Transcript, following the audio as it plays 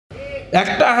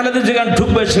একটা আহলে হাদিস যেখানে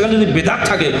ঢুকবে সেখানে যদি বিদআত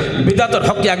থাকে, বিদআতের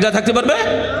হক কি এক জায়গায় থাকতে পারবে?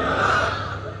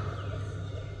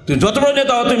 তুই যত বড়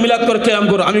নেতা তুই মিলাদ করে কিয়াম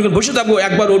করো, আমি বসে থাকবো,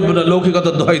 একবার উঠবো না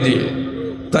লৌকিকতার দোহাই দিয়ে,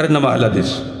 তার নাম আহলে হাদিস।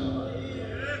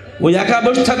 ওই একা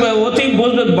বসে থাকবে, অতি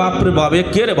বলবে বাপরে বাপ এ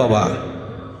কে রে বাবা।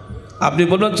 আপনি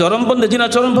বলবেন চরমপন্থী, জি না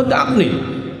চরমপন্থী আপনি,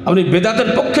 আপনি বেদাতের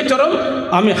পক্ষে চরম,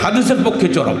 আমি হাদিসের পক্ষে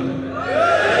চরম।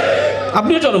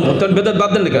 আপনিও চরমপন্থী, বেদাত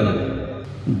বাদ দেন কেন?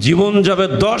 জীবন যাবে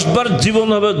 10 বার, জীবন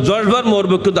হবে 10 বার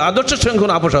মরবে, কিন্তু আদর্শের সঙ্গে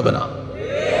কোনো আপোষ হবে না।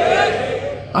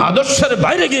 আদর্শের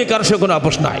বাইরে গিয়ে কারোর সঙ্গে কোনো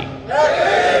আপোষ নাই।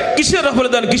 কিসের রফলে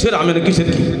দেন, কিসের আমেন, কিসের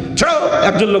কি ছাড়াও।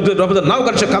 একজন লোক যদি রফলে নাও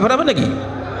কার, সে কাফের হবে নাকি?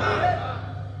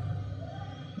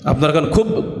 আপনারা এখন খুব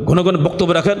ঘন ঘন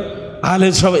বক্তব্য রাখেন আহলে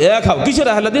হাদিস সব এক হও, কিসের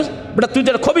আহলে হাদিস বেটা, তুই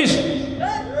তো খবিস।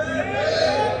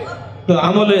 তো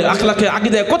আমলে আখলাকে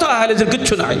আকীদায় কোথাও আহলে হাদিসের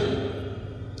কিচ্ছু নাই।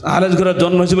 আহলে হাদিস ঘরের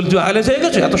জন্ম হয়েছে বলে তুই আহলে হাদিস হয়ে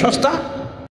গেছে, এত সস্তা?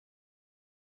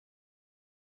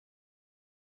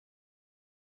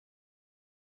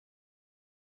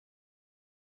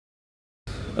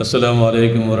 আসসালামু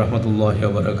আলাইকুম ওয়া রাহমাতুল্লাহি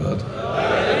ওয়া বারাকাতুহু।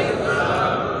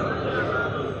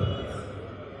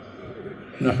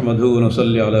 নাহমাদুহু ওয়া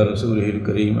নুসাল্লি আলা রাসূলিহিল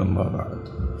কারীম, আম্মা বা'দ।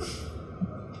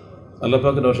 আল্লাহ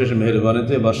পাকের অশেষ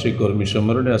মেহেরবানিতে বার্ষিক কর্মী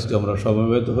সম্মেলনে আজকে আমরা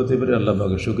সমবেত হতে পেরে আল্লাহ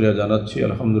পাকের শুকরিয়া জানাচ্ছি,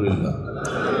 আলহামদুলিল্লাহ।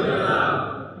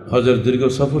 হজের দীর্ঘ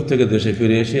সফর থেকে দেশে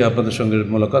ফিরে এসে আপনাদের সঙ্গে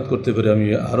মোলাকাত করতে পেরে আমি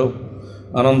আরও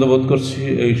আনন্দ বোধ করছি।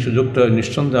 এই সুযোগটা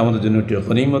নিঃসন্দেহে আমাদের জন্য একটি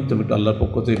গনিমত এবং আল্লাহর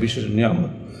পক্ষ থেকে বিশেষ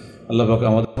নিয়ামত। আল্লাহ পাক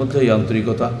আমাদের মধ্যে এই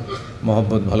আন্তরিকতা,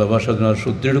 মহব্বত, ভালোবাসা যেন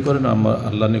সুদৃঢ় করেন, আমরা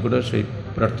আল্লাহর নিকটে সেই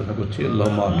প্রার্থনা করছি,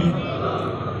 আল্লাহুম্মা আমিন।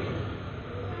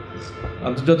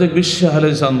 আন্তর্জাতিক বিশ্বে আহলে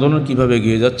হাদিস আন্দোলন কীভাবে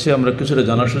এগিয়ে যাচ্ছে আমরা কিছুটা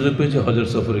জানার সুযোগ পেয়েছি হজের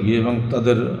সফরে গিয়ে, এবং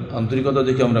তাদের আন্তরিকতা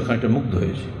দেখে আমরা খানিকটা মুগ্ধ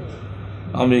হয়েছি।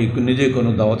 আমি নিজে কোনো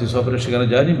দাওয়াতি সফরে সেখানে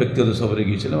যাইনি, ব্যক্তিগত সফরে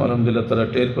গিয়েছিলাম। আলহামদুলিল্লাহ তারা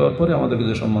টের পাওয়ার পরে আমাদেরকে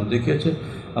যে সম্মান দেখিয়েছে,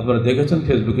 আপনারা দেখেছেন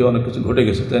ফেসবুকে অনেক কিছু ঘটে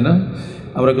গেছে, তাই না?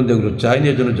 আমরা কিন্তু এগুলো চাইনি,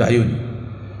 এর জন্য যাইও নি।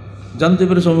 জানতে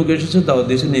পেরে সম্মুখ এসেছে, দাওয়াত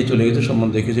দিয়েছে, নিয়ে চলে গেছে, সম্মান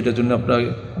দেখেছে। এটার জন্য আপনার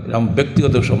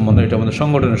ব্যক্তিগত সম্মান, এটা আমাদের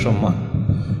সংগঠনের সম্মান।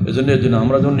 এর জন্য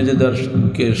আমরা যখন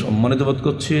নিজেদেরকে সম্মানিত বোধ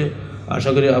করছি,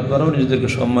 আশা করি আপনারাও নিজেদেরকে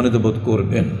সম্মানিত বোধ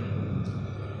করবেন।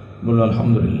 বলুন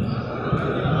আলহামদুলিল্লাহ।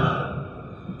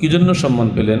 কী জন্য সম্মান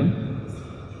পেলেন?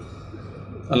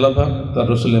 আল্লাহ পাক তার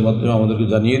রাসূলের মাধ্যমে আমাদেরকে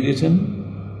জানিয়ে দিয়েছেন।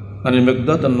 আন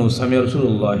মিকদাদ আন্নাহু সামি'a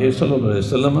রাসূলুল্লাহ সাল্লাল্লাহু আলাইহি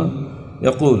ওয়াসাল্লাম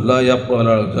ইয়াকুল লা ইয়াবকা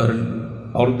আলা যাহরিল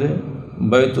আরদি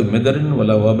বাইতু মিদরিন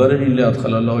ওয়ালা ওয়াবারিন ইল্লা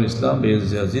আদখালাল্লাহুল ইসলাম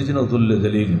বিইজ্জি আজিজিন ওয়া যুল্লি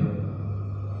যালিলিন।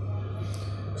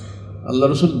 আল্লাহ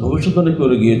রাসূল ভবিষ্যদ্বাণী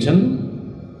করে গিয়েছেন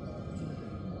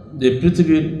যে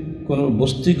পৃথিবীর কোনো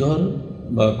বস্তি ঘর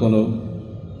বা কোনো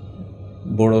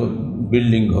বড়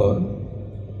বিল্ডিং ঘর,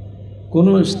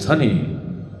 কোনো স্থানে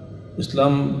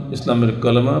ইসলামের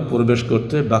কলেমা প্রবেশ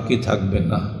করতে বাকি থাকবে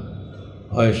না।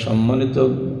 হয় সম্মানিত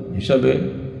হিসাবে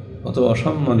অথবা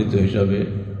অসম্মানিত হিসাবে,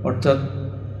 অর্থাৎ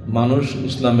মানুষ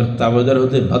ইসলামের তাবেদার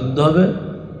হতে বাধ্য হবে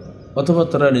অথবা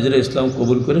তারা নিজেরা ইসলাম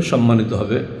কবুল করে সম্মানিত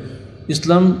হবে।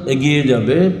 ইসলাম এগিয়ে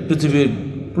যাবে পৃথিবীর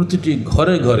প্রতিটি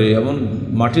ঘরে ঘরে, এমন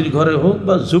মাটির ঘরে হোক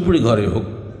বা ঝুপড়ি ঘরে হোক।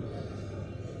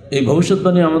 এই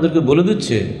ভবিষ্যৎবাণী আমাদেরকে বলে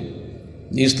দিচ্ছে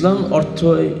ইসলাম অর্থ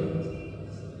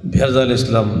ভেজাল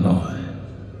ইসলাম নয়,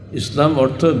 ইসলাম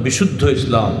অর্থ বিশুদ্ধ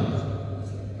ইসলাম।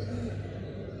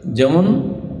 যেমন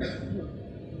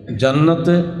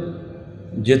জান্নাতে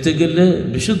যেতে গেলে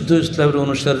বিশুদ্ধ ইসলামের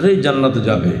অনুসারেই জান্নাতে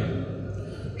যাবে।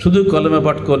 শুধু কলেমা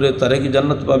পাঠ করে তারা কি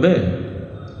জান্নাত পাবে?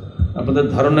 আপনাদের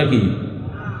ধারণা কি?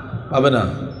 পাবে না।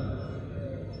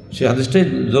 সে হাদিসটাই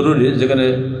জরুরি, যেখানে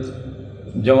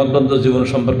জামাতবদ্ধ জীবন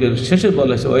সম্পর্কে শেষে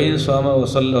বলা হয়েছে ওয়াইন সামা ও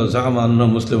সাল্লাহ জাহামা আন্ন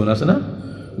মুসলিম আছে না,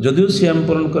 যদিও সিয়াম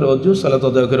পালন করে, অদিও সালাত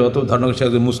আদায় করে, অত ধারণা করে সে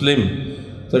একজন মুসলিম।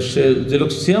 তো সে যে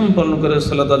লোক সিয়াম পালন করে,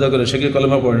 সালাত আদায় করে, সে কি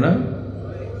কলেমা পড়ে না?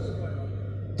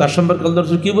 তার সম্পর্কে আল্লাহ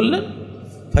রাসূল কী বললেন?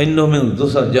 ফাইন্নাহু মিন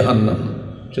দুসা জাহান্নাম,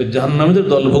 সে জাহান্নামীদের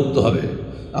দলভুক্ত হবে।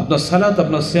 আপনার সালাত,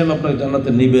 আপনার সিয়াম আপনাকে জান্নাতে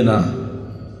নিবে না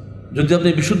যদি আপনি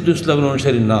বিশুদ্ধ ইসলামের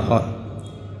অনুসারী না হয়।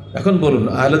 এখন বলুন,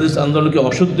 আহলে হাদিস আন্দোলনকে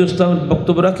অশুদ্ধ ইসলামের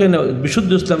বক্তব্য রাখে না বিশুদ্ধ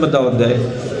ইসলামের দাওয়াত দেয়?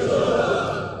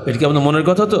 এটা কি আপনার মনের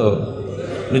কথা? তো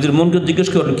নিজের মনকে জিজ্ঞেস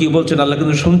করেন কী বলছেন, আল্লাহ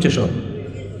কিন্তু শুনছে সব।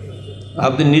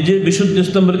 আপনি নিজে বিশুদ্ধ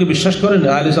ইসলাম বলে বিশ্বাস করেন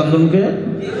আহলে হাদিস আন্দোলনকে?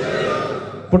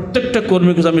 প্রত্যেকটা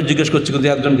কর্মীকে আমি জিজ্ঞেস করছি, কিন্তু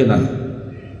একজনকে না।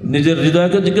 নিজের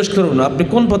হৃদয়কে জিজ্ঞেস করুন আপনি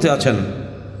কোন পথে আছেন।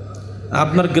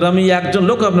 আপনার গ্রামে একজন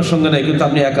লোক আপনার সঙ্গে নেই, কিন্তু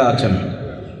আপনি একা আছেন,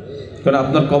 কারণ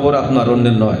আপনার কবর আপনার,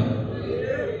 অন্যের নয়।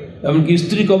 এমনকি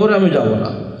স্ত্রী কবরে আমি যাব না,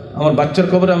 আমার বাচ্চার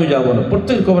কবরে আমি যাব না,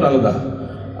 প্রত্যেকের কবর আলাদা।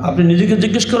 আপনি নিজেকে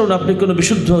জিজ্ঞেস করুন আপনি কোনো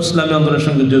বিশুদ্ধ ইসলামী আন্দোলনের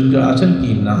সঙ্গে জড়িত আছেন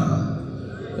কি না।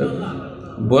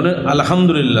 বলেন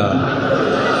আলহামদুলিল্লাহ।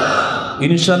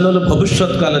 ইনশাআল্লাহ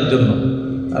ভবিষ্যৎকালের জন্য,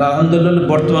 আর আলহামদুলিল্লাহ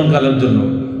বর্তমান কালের জন্য।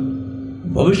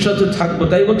 ভবিষ্যতে থাকবো,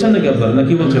 তাই বলছেন নাকি আপনারা, না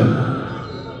কি বলছেন?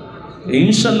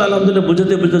 ইনশাল্লাহ আলহামদুলিল্লাহ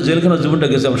বুঝাতে বুঝতে জেলখানা জীবনটা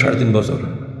গেছে আমার 3.5 বছর।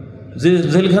 যে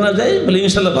জেলখানা যাই বলে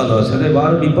ইনশাল্লাহ ভালো আছে, আরে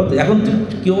বার বিপদ, এখন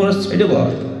কেউ আমার সাইডে বল।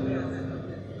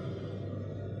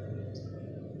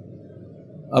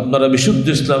 আপনারা বিশুদ্ধ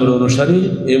ইসলামের অনুসারী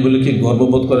এই বলে কি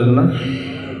গর্ববোধ করেন না?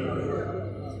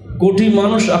 কোটি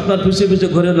মানুষ আপনার পিছিয়ে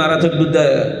পিছিয়ে ঘুরে নাড়াতে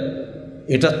বিদ্যায়,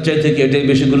 এটার চাইতে কি এটাই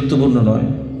বেশি গুরুত্বপূর্ণ নয়?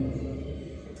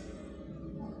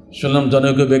 শুনলাম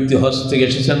জনৈক ব্যক্তি হজ থেকে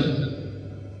এসেছেন,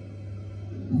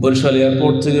 বরিশাল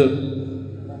এয়ারপোর্ট থেকে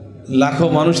লাখো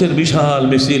মানুষের বিশাল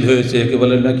মিছিল হয়েছে, একে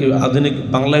বলে নাকি আধুনিক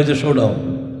বাংলায় যে শোডাউন।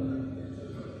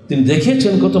 তিনি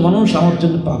দেখিয়েছেন কত মানুষ আমার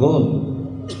জন্য পাগল।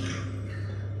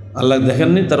 আল্লাহ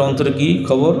দেখেননি তার অন্তরে কি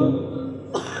খবর?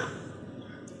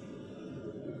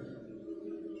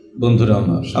 বন্ধুরা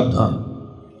আমার, সাবধান,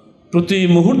 প্রতি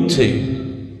মুহূর্তে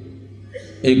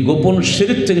এই গোপন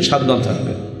শিরিক থেকে সাবধান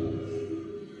থাকবে।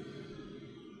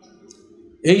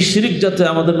 এই শিরিক যাতে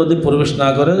আমাদের মধ্যে প্রবেশ না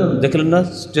করে। দেখলেন না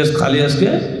স্টেজ খালি, আজকে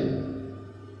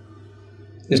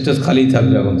স্টেজ খালিই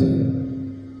থাকবে এখন থেকে।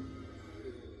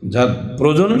 যার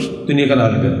প্রয়োজন তিনি এখানে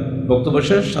আসবেন, বক্তব্য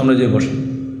শেষ সামনে যেয়ে বসেন।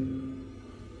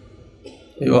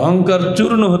 এই অহংকার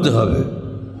চূর্ণ হতে হবে।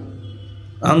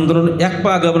 আন্দোলন এক পা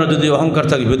আগাবে না যদি অহংকার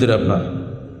থাকে ভিতরে আপনার।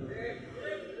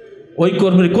 ওই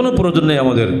কর্মীর কোনো প্রয়োজন নেই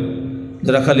আমাদের,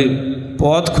 যারা খালি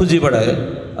পথ খুঁজে বেড়ায়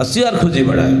আর চেয়ার খুঁজে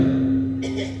বেড়ায়।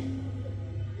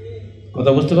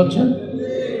 কথা বুঝতে পারছেন?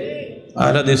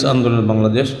 আহলে হাদিস আন্দোলন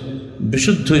বাংলাদেশ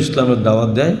বিশুদ্ধ ইসলামের দাওয়াত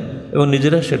দেয় এবং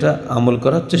নিজেরা সেটা আমল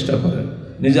করার চেষ্টা করে।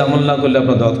 নিজে আমল না করলে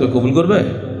আপনার দাওয়াতকে কবুল করবে?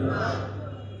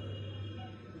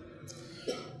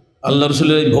 আল্লাহ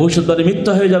রসুলের এই ভবিষ্যৎবাণী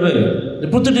মিথ্যা হয়ে যাবে।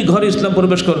 প্রতিটি ঘরে ইসলাম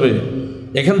প্রবেশ করবে।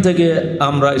 এখান থেকে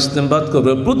আমরা ইস্তেমবাদ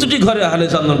করবো, প্রতিটি ঘরে আহলে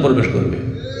হাদিস আন্দোলন প্রবেশ করবে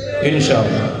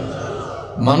ইনশাআল্লাহ।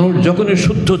 মানুষ যখনই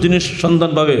শুদ্ধ জিনিস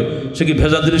সন্ধান পাবে, সে কি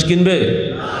ভেজা জিনিস কিনবে?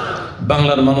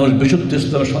 বাংলার মানুষ বিশুদ্ধ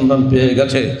ইসলামের সন্ধান পেয়ে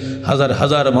গেছে। হাজার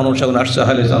হাজার মানুষ এখন আসছে আহলে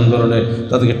হাদিস আন্দোলনে,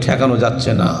 তাদেরকে ঠেকানো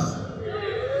যাচ্ছে না।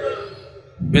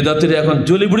 বেদাতিরা এখন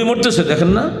জলিপুড়ি মরতেছে,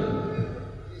 দেখেন না?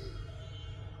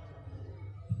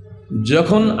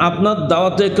 যখন আপনার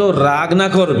দাওয়াতে কেউ রাগ না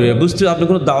করবে, বুঝতে আপনি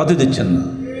কোনো দাওয়াতই দিচ্ছেন না।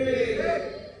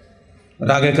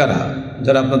 রাগে কারা?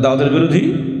 যারা আপনার দাওয়াতের বিরোধী।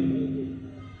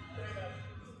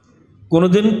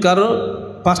 কোনোদিন কারো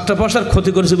 5টা পয়সার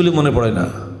ক্ষতি করেছে বলে মনে পড়ে না,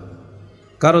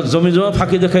 কারো জমি জমা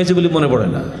ফাঁকি দেখাইছে বলে মনে পড়ে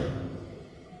না,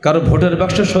 কারো ভোটের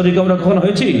বাক্সের শরিক আমরা কখন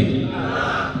হয়েছি?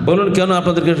 বলুন কেন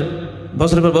আপনাদেরকে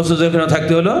বছরের পর বছর যেখানে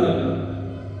থাকতে হলো?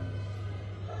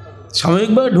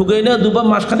 সাময়িকভাবে ঢুকেই না, দুবার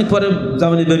মাসখানিক পরে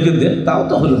জামিনে বের করে দিয়ে, তাও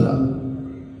তো হলো না।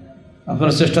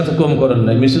 আপনারা চেষ্টা তো কম করেন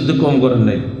নাই, মিছিল তো কম করেন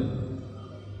নাই।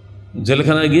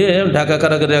 জেলখানায় গিয়ে ঢাকা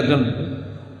কারাগারে একজন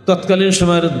তৎকালীন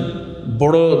সময়ের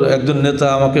বড় একজন নেতা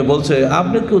আমাকে বলছে,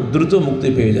 আপনি খুব দ্রুত মুক্তি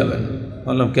পেয়ে যাবেন।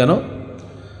 বললাম কেন?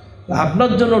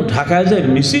 আপনার জন্য ঢাকায় যে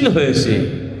মিছিল হয়েছে,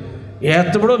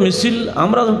 এত বড় মিছিল,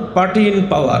 আমরা পার্টি ইন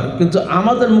পাওয়ার, কিন্তু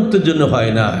আমাদের মুক্তির জন্য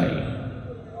হয় নাই।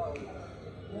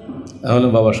 তাহলে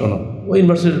বাবা শোনো, ওই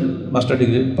ইউনিভার্সিটির মাস্টার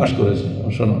ডিগ্রি পাশ করেছে,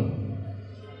 শোনো,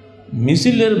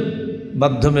 মিছিলের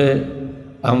মাধ্যমে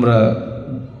আমরা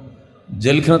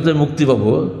জেলখানাতে মুক্তি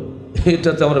পাবো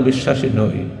এটাতে আমরা বিশ্বাসী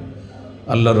নই।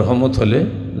 আল্লাহর রহমত হলে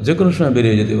যে কোনো সময়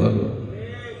বেরিয়ে যেতে পারবো।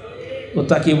 ও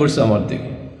তাকিয়ে পড়ছে আমার দিকে।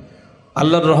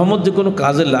 আল্লাহর রহমত যে কোনো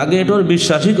কাজে লাগে এটা ওর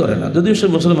বিশ্বাসই করে না, যদিও সে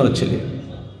মুসলমানের ছেলে।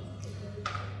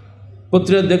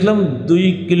 পত্রিকায় দেখলাম 2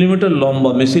 কিলোমিটার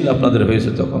লম্বা মিছিল আপনাদের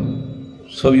হয়েছে, তখন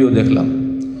ছবিও দেখলাম।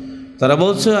 তারা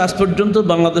বলছে আজ পর্যন্ত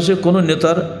বাংলাদেশে কোনো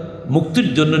নেতার মুক্তির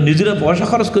জন্য নিজেরা পয়সা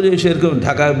খরচ করে এসে এরকম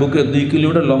ঢাকার বুকে 2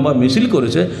 কিলোমিটার লম্বা মিছিল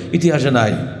করেছে ইতিহাসে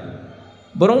নাই।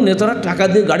 বরং নেতারা টাকা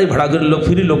দিয়ে গাড়ি ভাড়া করে লোক,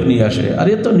 ফ্রি লোক নিয়ে আসে। আর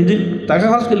এ তো নিজে টাকা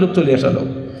খরচ করে লোক চলে আসা লোক,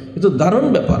 এ তো দারুণ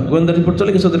ব্যাপার। গোয়েন্দা রিপোর্ট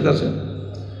চলে গেছে ওদের কাছে।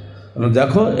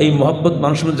 দেখো এই মহব্বত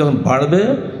মানুষের মধ্যে যখন বাড়বে,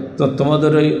 তো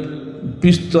তোমাদের ওই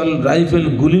পিস্তল, রাইফেল,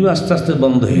 গুলি আস্তে আস্তে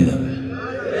বন্ধ হয়ে যাবে।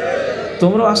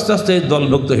 তোমরাও আস্তে আস্তে এই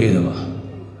দলভুক্ত হয়ে যাবে।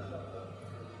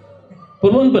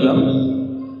 প্রমাণ পেলাম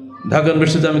ঢাকা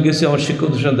ইউনিভার্সিটিতে আমি গেছি আমার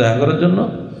শিক্ষকদের সাথে দেখা করার জন্য।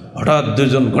 হঠাৎ 2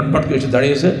 জন ঘটপাটকে এসে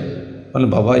দাঁড়িয়েছে, মানে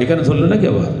বাবা এখানে ধরলো নাকি?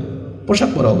 আবার পোশাক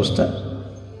পরা অবস্থা।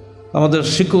 আমাদের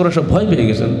শিক্ষকরা সব ভয় পেয়ে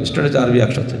গেছেন, স্ট্যাটাস আরবি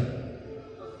একসাথে।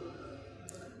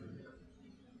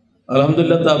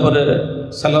 আলহামদুলিল্লাহ তারপরে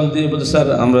সালাম দিয়ে বলতে, স্যার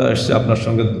আমরা এসেছি আপনার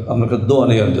সঙ্গে আপনাকে দোয়া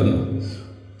নেওয়ার জন্য।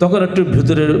 তখন একটু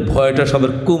ভিতরের ভয়টা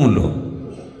সবার কমলো।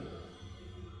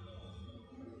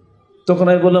 তখন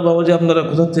আমি বললাম, বাবা যে আপনারা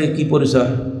কোথা থেকে কী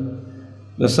পরিচয়?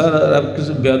 স্যার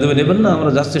কিছু বেয়াদবি নেবেন না, আমরা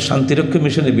যাচ্ছি শান্তিরক্ষা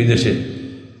মিশনে বিদেশে,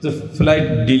 তো ফ্লাইট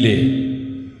ডিলে।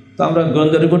 তো আমরা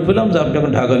গোয়েন্দা রিপোর্ট পেলাম যে আপনি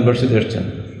এখন ঢাকা ইউনিভার্সিটি এসছেন।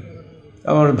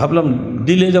 আমার ভাবলাম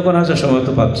ডিলে যখন আসার সময়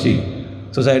তো পাচ্ছি,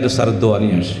 তো যাই একটু স্যারের দোয়া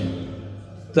নিয়ে আসি।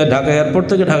 তাই ঢাকা এয়ারপোর্ট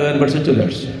থেকে ঢাকা ইউনিভার্সিটি চলে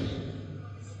আসছে।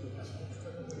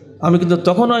 আমি কিন্তু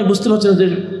তখন আমি বুঝতে পারছি না যে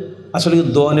আসলে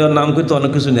দোয়া নেওয়ার নাম করতে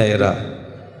অনেক কিছু নেয় এরা,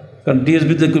 কারণ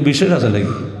ডিএসবিতে একটু বিশেষ আছে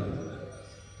নাকি।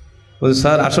 বলছি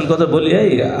স্যার আসল কথা বলি,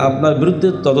 এই আপনার বিরুদ্ধে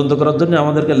তদন্ত করার জন্য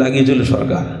আমাদেরকে লাগিয়েছিল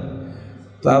সরকার,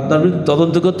 তা আপনার বিরুদ্ধে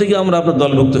তদন্ত করতে গিয়ে আমরা আপনার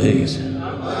দলভুক্ত হয়ে গেছি।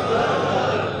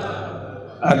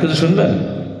 আর কিছু শুনবেন?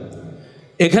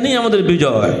 এখানেই আমাদের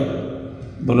বিজয়,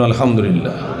 বলুন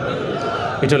আলহামদুলিল্লাহ।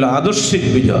 এটা হলো আদর্শিক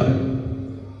বিজয়।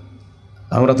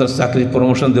 আমরা তার চাকরি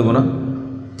প্রমোশন দেব না,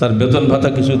 তার বেতন ভাতা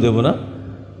কিছু দেব না,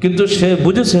 কিন্তু সে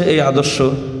বুঝেছে এই আদর্শ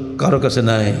কারো কাছে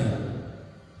নাই।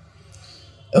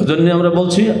 এই জন্য আমরা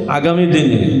বলছি আগামী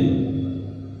দিনে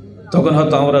তখন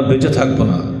হয়তো আমরা বেঁচে থাকবো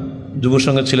না, যুব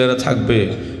সংঘের ছেলেরা থাকবে,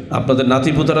 আপনাদের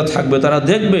নাতিপুতারা থাকবে, তারা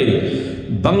দেখবে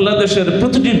বাংলাদেশের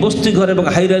প্রতিটি বস্তি ঘর এবং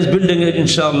হাইরাইজ বিল্ডিংয়ে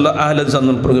ইনশাআল্লাহ আহলে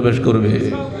জান্নাত প্রবেশ করবে।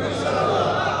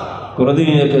 কোনোদিন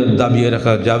একে দাবিয়ে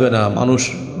রাখা যাবে না। মানুষ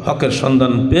হকের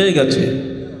সন্ধান পেয়ে গেছে,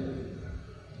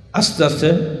 আস্তে আস্তে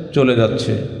চলে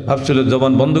যাচ্ছে। ভাবছিল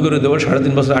জবান বন্ধ করে দেবো,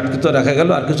 3.5 বছর আটকে তো রাখা গেল,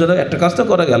 আর কিছু একটা কাজ তো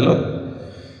করা গেল,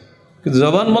 কিন্তু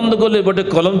জবান বন্ধ করলে বটে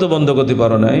কলম তো বন্ধ করতে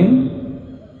পারো নাই।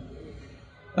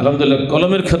 আলহামদুলিল্লাহ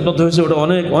কলমের খেদমত হয়েছে, ওটা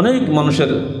অনেক অনেক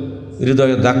মানুষের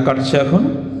হৃদয়ে দাগ কাটছে। এখন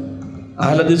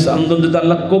আহলে হাদিস আন্দোলন যদি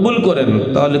আল্লাহ কবুল করেন,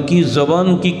 তাহলে কি জবান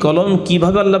কি কলম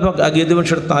কীভাবে আল্লাহ পাক আগিয়ে দেবেন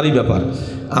সেটা তারই ব্যাপার।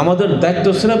 আমাদের দায়িত্ব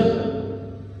সির্ফ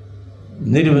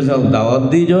নির্ভেজাল দাওয়াত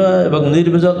দিয়ে যাওয়া এবং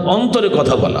নির্ভেজাল অন্তরে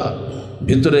কথা বলা।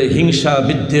 ভিতরে হিংসা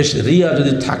বিদ্বেষ রিয়া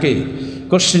যদি থাকে,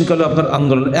 কোশ্চিনকালে আপনার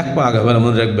আন্দোলন এক পা আগাবে না,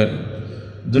 মনে রাখবেন।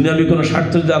 দুনিয়াবি কোনো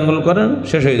স্বার্থে যদি আন্দোলন করেন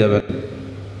শেষ হয়ে যাবে।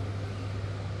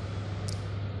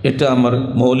 এটা আমার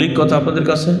মৌলিক কথা আপনাদের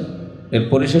কাছে। এর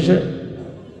পরিশেষে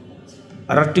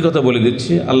আর একটি কথা বলে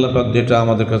দিচ্ছি, আল্লাহ পাক যেটা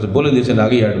আমাদের কাছে বলে দিয়েছেন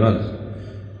আগেই অ্যাডভান্স,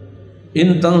 ইন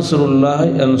তানসুরুল্লাহ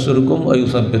ইয়ানসুরকুম ওয়া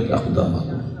ইউসাব্বিত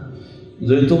আকদামাকুম।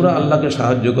 যদি তোমরা আল্লাহকে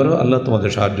সাহায্য করো, আল্লাহ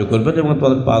তোমাদের সাহায্য করবেন এবং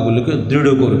তোমাদের পাগুলিকে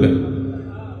দৃঢ় করবেন।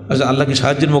 আচ্ছা, আল্লাহ কি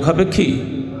সাহায্যের মুখাপেক্ষী?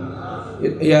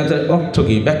 এই আয়াতের অর্থ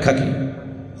কী, ব্যাখ্যা কী?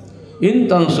 ইন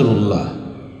তানসুরুল্লাহ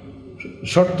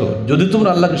শর্ত, যদি তোমরা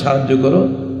আল্লাহকে সাহায্য করো,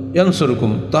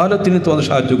 ইয়ানসুরকুম তাহলে তিনি তোমাদের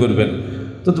সাহায্য করবেন।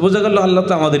 তো বোঝা গেল আল্লাহ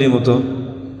তো আমাদেরই মতো,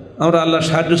 আমরা আল্লাহর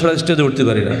সাহায্য ছাড়া স্টেজে উঠতে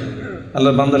পারি না।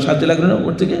 আল্লাহর বান্দার সাহায্য লাগবে না,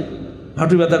 উঠতে গিয়ে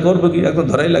হাঁটু ব্যথা করবো কি, একদম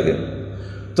ধরাই লাগে।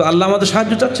 তো আল্লাহ আমাদের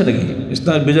সাহায্য চাচ্ছে নাকি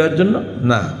ইসলামের বিজয়ের জন্য?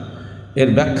 না, এর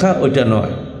ব্যাখ্যা ওইটা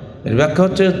নয়। এর ব্যাখ্যা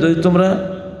হচ্ছে, যদি তোমরা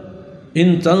ইন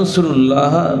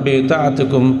তানসুরুল্লাহ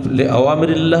বিতাআতিকুম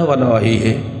লিআওয়ামিরিল্লাহ ওয়া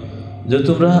নাওয়াহিহি, যদি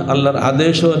তোমরা আল্লাহর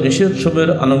আদেশ ও নিষেধ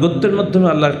সমূহের আনুগত্যের মাধ্যমে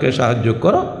আল্লাহকে সাহায্য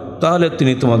করো, তাহলে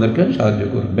তিনি তোমাদেরকে সাহায্য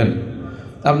করবেন।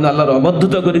 আপনি আল্লাহর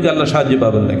অবাধ্যতা করে কি আল্লাহ সাহায্য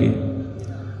পাবেন নাকি?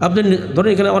 আপনি ধরুন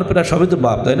এখানে আমার প্রায় সবই তো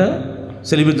বাপ, তাই না?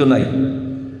 ছেলেমেয়ে তো নাই।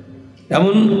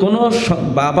 এমন কোনো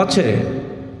বাপ আছে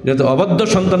যেহেতু অবাধ্য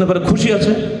সন্তানের পরে খুশি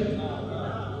আছে?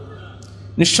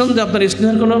 নিঃসন্দেহে আপনার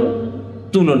স্নেহের কোনো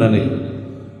তুলনা নেই।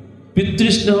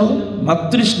 পিতৃস্নেহ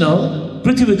মাতৃস্নেহ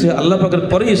পৃথিবীতে আল্লাহ পাকের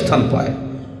পরেই স্থান পায়।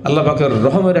 আল্লাহ পাকের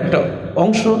রহমের একটা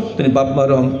অংশ তিনি বাপ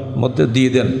মায়ের মধ্যে দিয়ে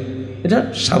দেন, এটা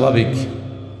স্বাভাবিক।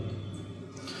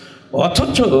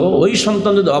 অথচ ওই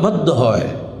সন্তান যদি অবাধ্য হয়,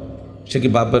 সে কি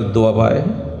বাপের দোয়া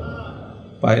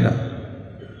পায় না?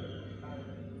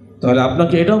 তাহলে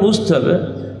আপনাকে এটাও বুঝতে হবে,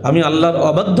 আমি আল্লাহর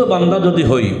অবাধ্য বান্দা যদি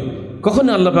হই,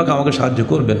 কখনই আল্লাহ পাক আমাকে সাহায্য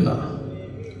করবেন না।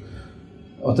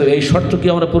 অতএব এই শর্ত কি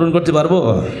আমরা পূরণ করতে পারবো?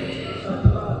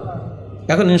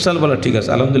 এখন ইনশাআল্লাহ বলা ঠিক আছে,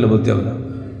 আলহামদুলিল্লাহ বলতে হবে না,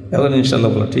 এখন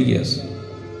ইনশাআল্লাহ বলা ঠিকই আছে।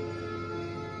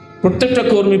 প্রত্যেকটা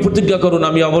কর্মী প্রতিজ্ঞা করুন,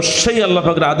 আমি অবশ্যই আল্লাহ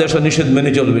পাকের আদেশ ও নিষেধ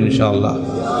মেনে চলবে ইনশাআল্লাহ।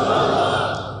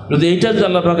 যদি এইটা যদি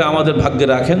আল্লাহ পাক আমাদের ভাগ্যে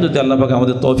রাখেন, যদি আল্লাহ পাক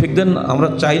আমাদের তৌফিক দেন, আমরা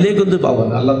চাইলেই কিন্তু পাবো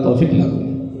না, আল্লাহ তৌফিক লাগবে,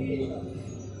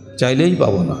 চাইলেই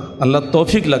পাবো না, আল্লাহ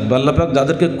তৌফিক লাগবে। আল্লাহ পাক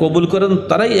যাদেরকে কবুল করেন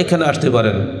তারাই এখানে আসতে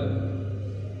পারেন।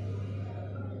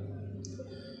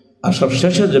 আর সব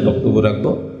শেষে যে বক্তব্য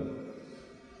রাখবো,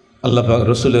 আল্লাহ পাক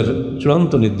রসুলের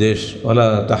চূড়ান্ত নির্দেশ, ওয়ালা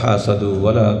তাহাসাদু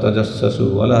ওয়ালা তাজাসসু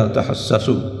ওয়ালা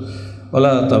তাহাসসাসু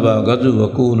ওয়ালা তাবাগাজু ওয়া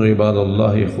কুনু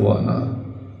ইবাদাল্লাহি ইখওয়ানা।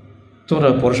 তোমরা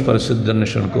পরস্পরের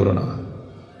সিদ্ধান্বেষণ করো না,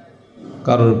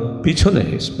 কারোর পিছনে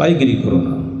স্পাইগিরি করো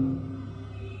না,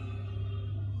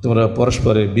 তোমরা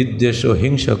পরস্পরের বিদ্বেষ ও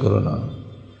হিংসা করো না,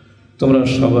 তোমরা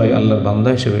সবাই আল্লাহর বান্দা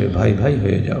হিসেবে ভাই ভাই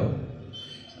হয়ে যাও।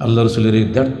 আল্লাহ রসুলের এই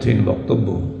দ্ব্যর্থহীন বক্তব্য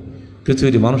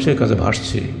পৃথিবীর মানুষের কাছে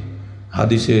ভাসছে,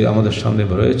 হাদিসে আমাদের সামনে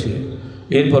রয়েছে।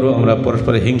 এরপরও আমরা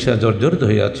পরস্পরের হিংসা জর্জরিত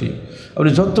হয়ে আছি। আপনি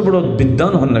যত বড়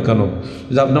বিদ্বান হন না কেন,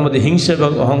 যে আপনার মধ্যে হিংসা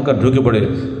এবং অহংকার ঢুকে পড়ে,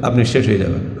 আপনি শেষ হয়ে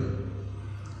যাবেন।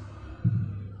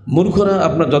 মূর্খরা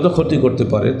আপনার যত ক্ষতি করতে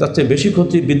পারে, তার চেয়ে বেশি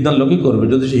ক্ষতি বিদ্বান লোকই করবে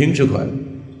যদি সে হিংসুক হয়।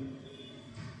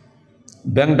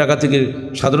 ব্যাংক ডাকাতিকে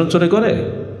সাধারণ চোরে করে,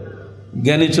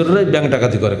 জ্ঞানী চোরেরাই ব্যাংক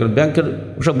ডাকাতি করে, কারণ ব্যাংকের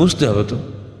ওসব বুঝতে হবে তো।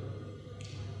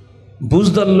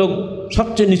 বুঝদার লোক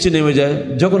সবচেয়ে নিচে নেমে যায়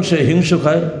যখন সে হিংসুক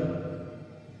হয়,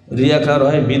 রিয়াকার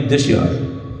হয়, বিদ্বেষী হয়।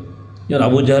 যেমন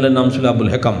আবু জাহেলের নাম ছিল আবুল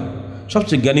হেকাম,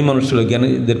 সবচেয়ে জ্ঞানী মানুষ ছিল,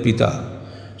 জ্ঞানীদের পিতা।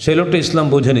 সেই লোকটা ইসলাম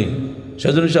বোঝেনি,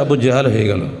 সেজন্য সে আবু জাহেল হয়ে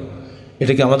গেল।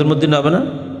 এটা কি আমাদের মধ্যে নাবে না?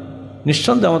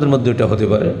 নিঃসন্দেহে আমাদের মধ্যে এটা হতে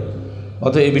পারে।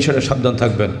 অতএব এই বিষয়টা সাবধান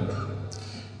থাকবেন।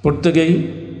 প্রত্যেকেই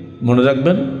মনে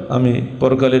রাখবেন, আমি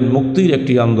পরকালীন মুক্তির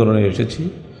একটি আন্দোলনে এসেছি।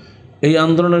 এই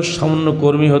আন্দোলনের সামান্য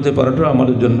কর্মী হতে পারাটা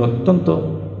আমাদের জন্য অত্যন্ত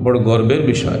বড় গর্বের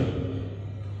বিষয়।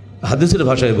 হাদিসের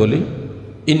ভাষায় বলি,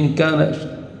 ইনকান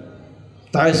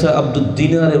তায়সা আব্দুল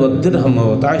দিনার এবং দিরহাম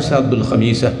তায়সা আব্দুল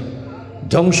খামিসা,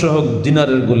 ধ্বংস হোক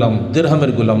দিনারের গোলাম,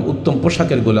 দিরহামের গোলাম, উত্তম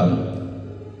পোশাকের গোলাম।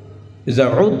 যা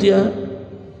ঔতিয়া,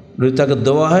 যদি তাকে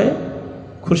দেওয়া হয়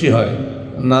খুশি হয়,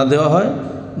 না দেওয়া হয়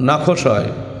নাখোশ হয়।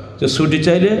 যে ছুটি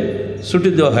চাইলে ছুটি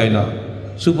দেওয়া হয় না,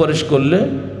 সুপারিশ করলে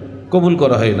কবুল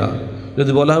করা হয় না।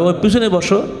 যদি বলা হয় পিছনে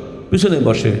বসো, পিছনে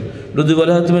বসে। যদি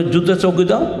বলা হয় তুমি জুতা চৌকি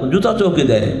দাও, জুতা চৌকি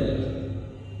দেয়।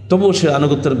 তবুও সে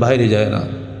আনুগত্যের বাইরে যায় না।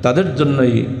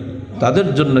 তাদের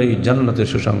জন্যই জান্নাতের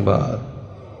সুসংবাদ।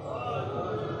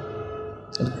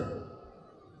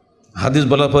 হাদিস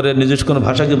বলার পরে নিজস্ব কোনো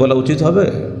ভাষা কি বলা উচিত হবে?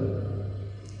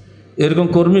 এরকম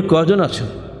কর্মী কজন আছে?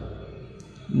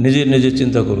 নিজে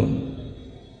চিন্তা করুন।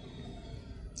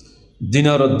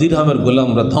 দিনার ও দিরহামের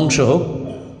গোলামরা ধ্বংস হোক,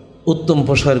 উত্তম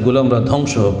পোশাকের গোলামরা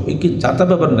ধ্বংস হোক। এই কি জাতা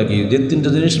ব্যাপার নাকি? যে তিনটা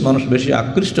জিনিস মানুষ বেশি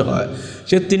আকৃষ্ট হয়,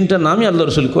 সে তিনটা নামই আল্লাহ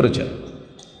রসুল করেছেন।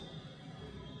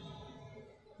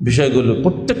 বিষয়গুলো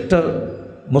প্রত্যেকটা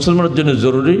মুসলমানের জন্য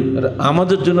জরুরি, আর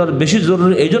আমাদের জন্য আর বেশি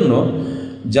জরুরি এই জন্য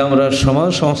যে আমরা সমাজ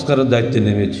সংস্কারের দায়িত্বে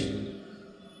নেমেছি।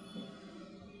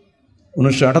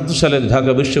 1978 সালে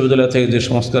ঢাকা বিশ্ববিদ্যালয় থেকে যে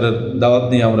সংস্কারের দাওয়াত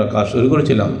নিয়ে আমরা কাজ শুরু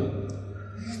করেছিলাম,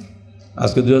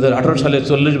 আজকে 2018 সালে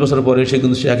 40 বছর পরে এসে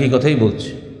কিন্তু সে একই কথাই বলছে।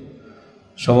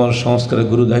 সমাজ সংস্কারের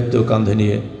গুরু দায়িত্ব কাঁধে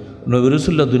নিয়ে নবী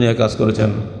রাসূলুল্লাহ দুনিয়ায় কাজ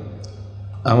করেছেন,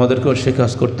 আমাদেরকেও সে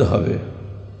কাজ করতে হবে।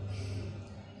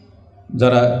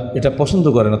 যারা এটা পছন্দ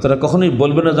করে না তারা কখনোই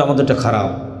বলবে না যে আমাদের এটা খারাপ।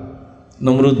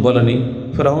 নমরুদ বলেনি,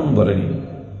 ফেরাউন বলেনি,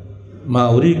 মা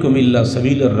উরিকুম ইল্লা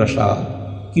সাবিলার রাশাদ।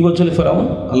 কী বলছিল ফেরাউন?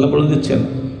 আল্লাহ বলে দিচ্ছেন,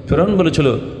 ফেরাউন বলেছিল,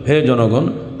 হে জনগণ,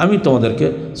 আমি তোমাদেরকে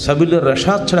সাবিলার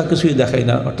রাশাদ ছাড়া কিছুই দেখাই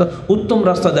না, অর্থাৎ উত্তম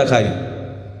রাস্তা দেখাই।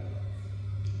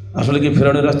 আসলে কি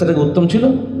ফেরাউনের রাস্তাটা উত্তম ছিল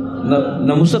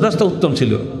না মুসার রাস্তা উত্তম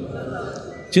ছিল?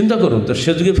 চিন্তা করুন তো।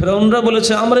 সে যুগে ফেরাউনরা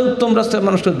বলেছে আমরাই উত্তম রাস্তায়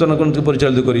মানুষকে জনগণকে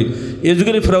পরিচালিত করি। এই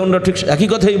যুগের ফেরাউনরা ঠিক একই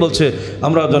কথাই বলছে,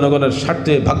 আমরা জনগণের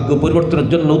স্বার্থে ভাগ্য পরিবর্তনের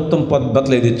জন্য উত্তম পথ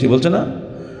বাতলাই দিচ্ছি, বলছে না?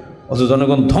 অথচ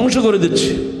জনগণ ধ্বংস করে দিচ্ছে।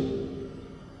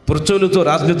 প্রচলিত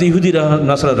রাজনীতি, ইহুদি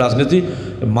নাসারার রাজনীতি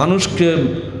মানুষকে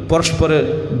পরস্পরের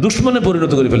দুশ্মনে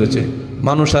পরিণত করে ফেলেছে।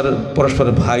 মানুষ আর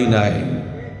পরস্পরের ভাই নাই।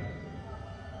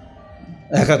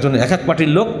 এক এক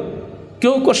পার্টির লোক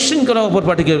কেউ কোশ্চিন করে অপর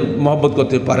পার্টিকে মহব্বত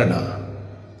করতে পারে না।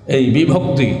 এই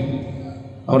বিভক্তি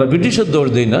আমরা ব্রিটিশের দোষ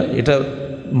দিই না, এটা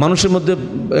মানুষের মধ্যে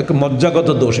এক মজ্জাগত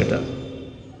দোষ। এটা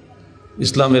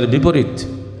ইসলামের বিপরীত।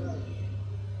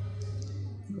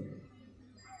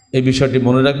 এই বিষয়টি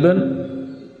মনে রাখবেন।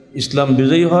 ইসলাম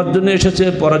বিজয়ী হওয়ার জন্য এসেছে,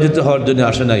 পরাজিত হওয়ার জন্য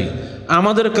আসে নাই।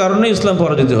 আমাদের কারণে ইসলাম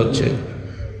পরাজিত হচ্ছে।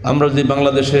 আমরা যদি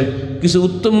বাংলাদেশে কিছু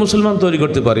উত্তম মুসলমান তৈরি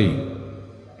করতে পারি,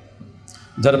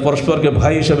 যারা পরস্পরকে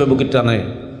ভাই হিসেবে বুকে টানে,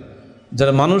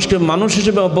 যারা মানুষকে মানুষ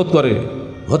হিসেবে অববোধ করে,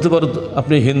 হতে পারেন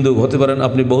আপনি হিন্দু, হতে পারেন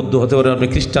আপনি বৌদ্ধ, হতে পারেন আপনি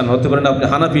খ্রিস্টান, হতে পারেন আপনি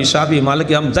হানাফি, শাফি,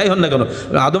 মালিকি, যাই হন না কেন,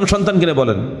 আদম সন্তান কিনে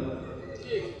বলেন,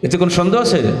 এতে কোনো সন্দেহ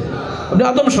আছে? আপনি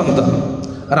আদম সন্তান।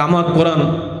 আর আমার কোরআন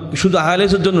শুধু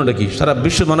আহলের জন্য নাকি? সারা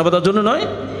বিশ্বের মানবতার জন্য নয়?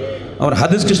 আমার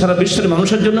হাদিস কি সারা বিশ্বের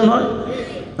মানুষের জন্য নয়?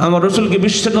 আমার রসুল কি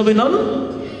বিশ্বের নবী নন?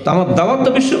 তা আমার দাওয়াত তো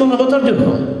বিশ্বের মানবতার জন্য।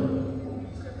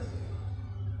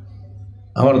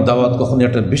 আমার দাওয়াত কখনই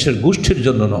একটা বিশেষ গোষ্ঠীর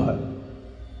জন্য নয়।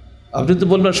 আপনি তো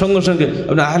বলবেন সঙ্গে সঙ্গে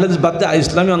আপনি আহলে হাদিস বাদ দিয়ে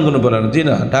ইসলামী আন্দোলন বলেন। জি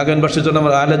না, ঢাকা ইউনিভার্সিটির জন্য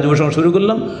আমরা আহলে হাদিস যুব সংঘ শুরু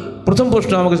করলাম। প্রথম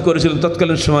প্রশ্ন আমাকে করেছিলেন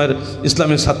তৎকালীন সময়ের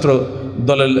ইসলামী ছাত্র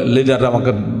দলের লিডাররা,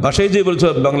 আমাকে বাসায় যেয়ে বলছে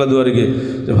বাংলা দুয়ারে গিয়ে,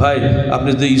 যে ভাই আপনি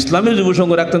যদি ইসলামী যুব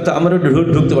সংঘ রাখতেন তা আমরা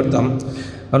ঢুকতে পারতাম,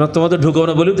 কারণ তোমাদের ঢুকাবো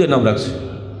না বলেও তো নাম রাখছে।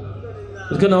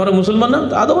 কেন আমরা মুসলমান না?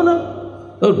 তা দেবো না।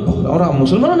 আমরা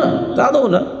মুসলমান না? তা দেবো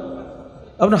না।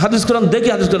 আপনার হাদিস কোরআন দেখে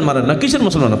হাদিস কোরআন মারেন না, কিসের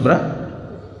মুসলমান আপনারা?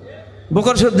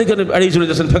 বোকার সাহেব দেখে এড়িয়ে চলে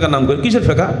যাচ্ছেন ফেঁকা নাম করে। কিসের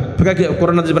ফেঁকা? ফেঁকা কি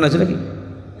কোরআন হাদিস বানাইছে নাকি?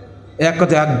 এক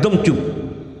কথায় একদম চুপ।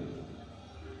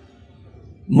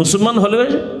 মুসলমান হলে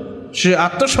সে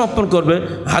আত্মসমর্পণ করবে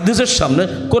হাদিসের সামনে,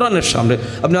 কোরআনের সামনে।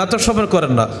 আপনি আত্মসমর্পণ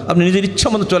করেন না, আপনি নিজের ইচ্ছা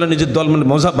মতো চলেন, নিজের দল মানে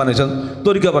মজাব বানাইছেন,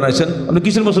 তরিকা বানাইছেন, আপনি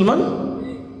কিসের মুসলমান?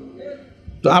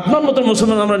 তো আপনার মতো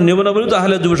মুসলমান আমরা নেব না বলে তো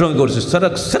আহলে যুব সংঘ করছে। তারা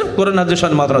সির্ফ কোরআন হাদিসের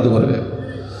সামনে মাথা নত করবে,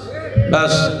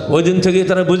 ব্যাস। ওই দিন থেকেই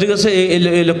তারা বুঝে গেছে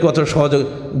এই লোককে অত সহজে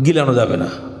গিলানো যাবে না,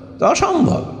 তো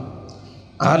অসম্ভব।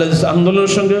 আহলে হাদিস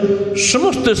আন্দোলনের সঙ্গে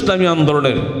সমস্ত ইসলামী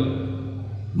আন্দোলনের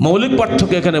মৌলিক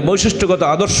পার্থক্য এখানে বৈশিষ্ট্যগত,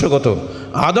 আদর্শগত।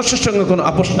 আদর্শের সঙ্গে কোনো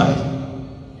আপোষ নাই।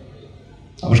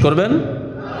 আপোষ করবেন?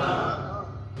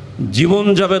 জীবন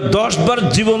যাবে 10 বার,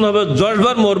 জীবন হবে 10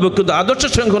 বার, মরবে, কিন্তু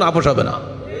আদর্শের সঙ্গে কোনো আপোষ হবে না।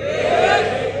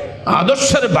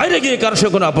 আদর্শের বাইরে গিয়ে কারোর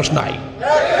সঙ্গে কোনো আপোষ নাই।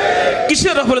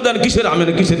 কিসের রফলে দেন, কিসের আমেন,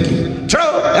 কিসের কি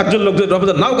ছাড়াও একজন লোক যদি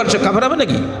রফলে নাও কার, সে কাফের হবে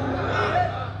নাকি?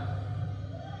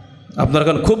 আপনারা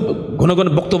এখন খুব ঘন ঘন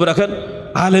বক্তব্য রাখেন,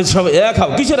 আহলে হাদিস সব এক হও।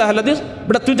 কিসের আহলে হাদিস?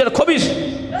 বেটা তুই তো খবিস।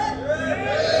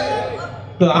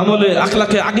 তো আমলে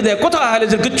আখলাকে আকীদায় কোথাও আহলে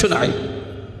হাদিসের কিচ্ছু নাই।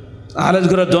 আহলে হাদিস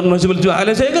ঘরের জন্ম হয়েছে বলে তুই আহলে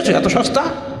হাদিস হয়ে গেছে? এত সস্তা?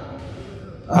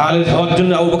 আহলে হাদিস হওয়ার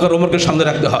জন্য আবু বকর ওমরকে সামনে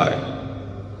রাখতে হয়।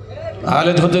 আহলে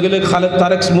হাদিস হতে গেলে খালেদ,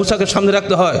 তারেক, মুসাকে সামনে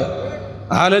রাখতে হয়।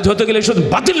 আহলে হাদিস হতে গেলে শুধু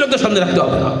বাতিল লোকদের সামনে রাখতে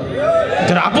হবে না,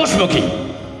 যারা আপোষমুখী,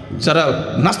 যারা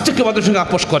নাস্তিকবাদের সঙ্গে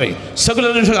আপোষ করে,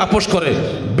 সেকুলারিজমের সঙ্গে আপোষ করে,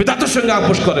 বিদআতের সঙ্গে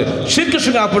আপোষ করে, শিরকের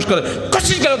সঙ্গে আপোষ করে,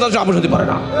 কশিশ গেলে তাদের আপোষ হতে পারে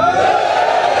না।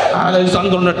 আহলে হাদিস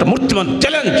আন্দোলনের একটা মূর্তিমান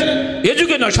চ্যালেঞ্জ, এ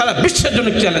যুগে নয়, সারা বিশ্বের জন্য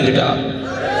চ্যালেঞ্জ। এটা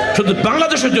শুধু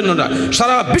বাংলাদেশের জন্য না,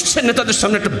 সারা বিশ্বের নেতাদের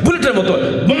সামনে একটা বুলেটের মতো,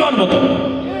 বোমার মতো।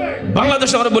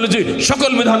 বাংলাদেশে আমরা বলেছি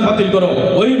সকল বিধান বাতিল করো,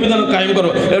 ওই বিধান কায়েম করো।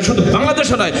 এটা শুধু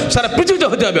বাংলাদেশে নয়, সারা পৃথিবীতে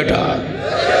হতে হবে এটা।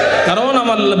 কারণ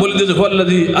আমার আল্লাহ বলে দিয়েছে,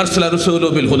 হুয়াল্লাযী আরসালা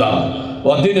রাসূলাহু বিল হুদা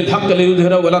ওয়া দীনিল হক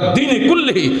লিইয়ুযহিরাহু আলা দীনি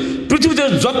কুল্লিহি। পৃথিবীতে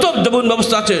যত জীবন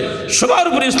ব্যবস্থা আছে সবার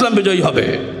উপরে ইসলাম বিজয়ী হবে।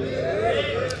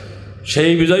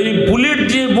 সেই বিজয়ী বুলেট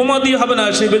দিয়ে, বোমা দিয়ে হবে না,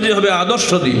 সেই বিজয়ী হবে আদর্শ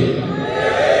দিয়ে।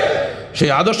 সেই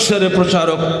আদর্শের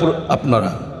প্রচারক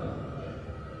আপনারা।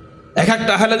 এক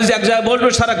একটা আহলে হাদিস এক জায়গায়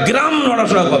বসবে, সারা গ্রাম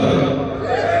নড়াচড়া করবে,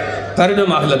 তারই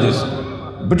নাম আহলে হাদিস।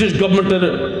 ব্রিটিশ গভর্নমেন্টের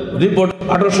রিপোর্ট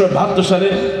 1872 সালে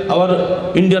আবার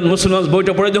ইন্ডিয়ান মুসলমান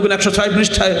বইটা পড়ে যখন 106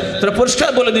 পৃষ্ঠায় তারা পরিষ্কার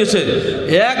বলে দিয়েছে,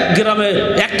 এক গ্রামে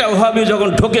একটা ওহাবি যখন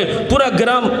ঢোকে, পুরা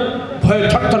গ্রাম ভয়ে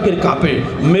থরথর করে কাঁপে।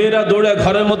 মেয়েরা দৌড়ে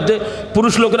ঘরের মধ্যে,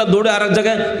 পুরুষ লোকেরা দৌড়ে আর এক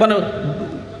জায়গায়, মানে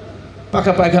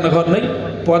পাকা পায়খানা ঘর নেই,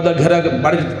 পর্দা ঘেরা,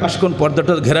 বাড়ির পাশে কোন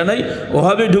পর্দাটা ঘেরা নেই,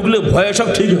 ওভাবে ঢুকলে ভয়ে সব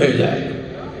ঠিক হয়ে যায়।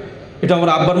 এটা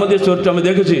আমার আব্বার মধ্যে চরিত্র আমি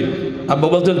দেখেছি। আব্বা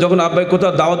বলতেন, যখন আব্বাই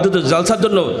কোথাও দাওয়াত দিত জালসার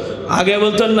জন্য, আগে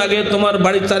বলতেন, আগে তোমার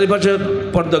বাড়ির চারিপাশে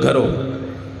পর্দা ঘেরো।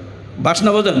 বাসনা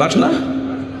বলতেন, বাসনা,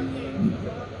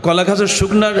 কলা গাছের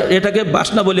শুকনার এটাকে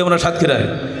বাসনা বলি আমরা সাতক্ষীরায়।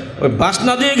 ওই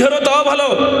বাসনা দিয়ে ঘেরো, তাও ভালো,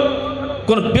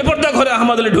 কোন পেপারটা ঘরে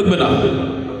আহমদ আলী ঢুকবে না।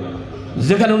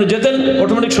 যেখানে উনি যেতেন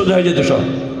অটোমেটিক সোজা হয়ে যেত সব।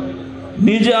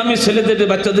 নিজে আমি ছেলেদের,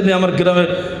 বাচ্চাদের নিয়ে আমার গ্রামের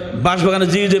বাঁশবাগানে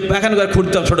যে পায়খানা করে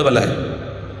খুঁড়তাম ছোটোবেলায়,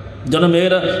 যেন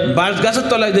মেয়েরা বাঁশ গাছের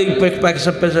তলায় যে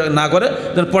পেশা না করে,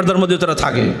 যেন পর্দার মধ্যে তারা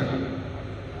থাকে।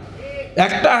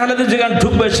 একটা আহলে হাদিস যেখানে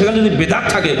ঢুকবে, সেখানে যদি বিদআত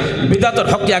থাকে, বিদআতের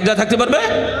হক কি এক জায়গায় থাকতে পারবে?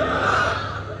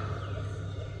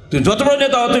 তুই যত বড়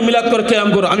নেতা, তুই মিলাদ করে কিয়াম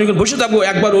করো, আমি বসে থাকবো,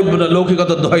 একবার উঠবো না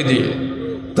লৌকিকতার দোহাই দিয়ে,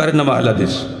 তার নাম আহলে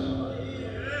হাদিস।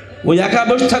 ওই একা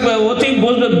বসে থাকবে, অতি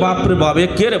বলবে, বাপরে বাপ, এ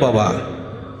কে রে বাবা?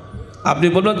 আপনি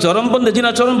বলবেন চরমপন্থী, জি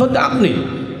না চরমপন্থী আপনি।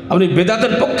 আপনি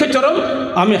বেদাতের পক্ষে চরম,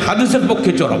 আমি হাদিসের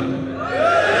পক্ষে চরম।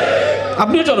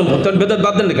 আপনিও চরমপন্থী, বেদাত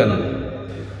বাদ দেন কেন?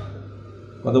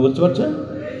 কথা বুঝতে পারছেন?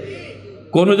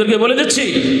 কর্মীদেরকে বলে দিচ্ছি,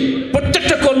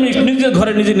 প্রত্যেকটা কর্মী নিজের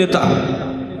ঘরে নিজের নেতা।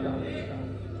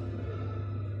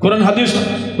 কোরআন হাদিস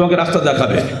তোমাকে রাস্তা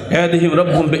দেখাবে। হাদিহিম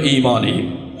রাব্বুহুম বিঈমানিহিম।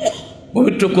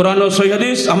 পবিত্র কোরআন ও সহিহ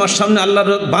হাদিস আমার সামনে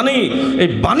আল্লাহর বাণী, এই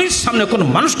বাণীর সামনে কোনো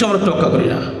মানুষকে আমরা তোয়াক্কা করি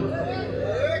না।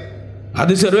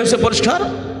 হাদিসে রয়েছে পরিষ্কার,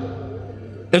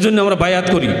 এজন্য আমরা বায়াত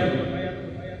করি।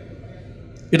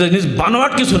 এটা নিজ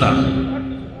বানোয়াট কিছু না।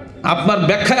 আপনার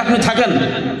ব্যাখ্যায় আপনি থাকেন,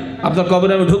 আপনার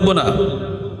কবরে আমি ঢুকবো না।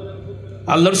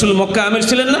 আল্লাহ রাসূল মক্কা আমির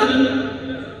ছিলেন না?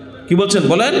 কি বলছেন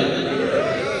বলেন?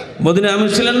 মদিনায়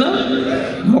আমির ছিলেন না?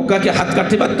 মক্কাকে হাত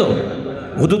কাটতে পারতো,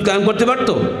 হুদুদ কায়েম করতে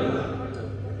পারতো?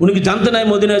 উনি কি জানতে নাই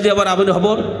মদিনায় যে আবার আমির হব,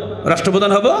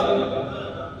 রাষ্ট্রপ্রধান হব?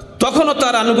 তখনও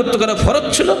তার আনুগত্য করা ফরজ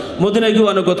ছিল, মদিনায় গিয়েও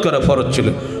আনুগত্য করা ফরজ ছিল।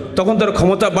 তখন তার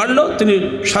ক্ষমতা বাড়লো, তিনি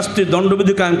শাস্তি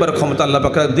দণ্ডবিধি কায়েম করার ক্ষমতা আল্লাহ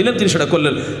পাক দিলেন, তিনি সেটা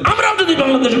করলেন। আমরাও যদি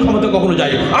বাংলাদেশের ক্ষমতা কখনো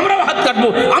যাই, আমরাও হাত কাটবো,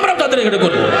 আমরাও তাদের এখানে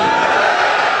করবো।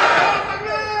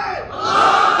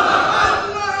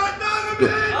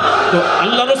 তো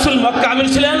আল্লাহ রাসূল মক্কা আমির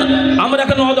ছিলেন, আমরা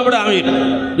এখন মহদাবড়ে আমির।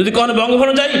 যদি কখনো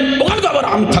বঙ্গভবনে যাই, ওখানে তো আবার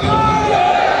আমির থাকবো।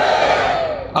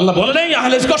 আল্লাহ বলে নেই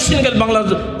আহলে হাদিস কখনো গেলে বাংলার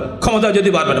ক্ষমতা যদি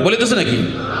পারবে না, বলে দিয়েছে নাকি?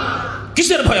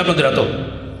 কিসের ভয় আপনাদের এত?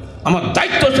 আমার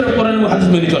দায়িত্ব সির্ফ কোরআন এবং হাদিস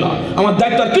মেনে চলা। আমার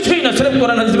দায়িত্ব আর কিছুই না, সির্ফ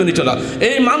কোরআন হাদিস মেনে চলা।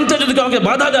 এই মানতে যদি আমাকে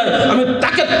বাধা দেয়, আমি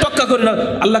তাকে তোয়াক্কা করি না,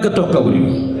 আল্লাহকে তোয়াক্কা করি।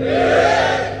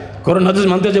 কোরআন হাদিস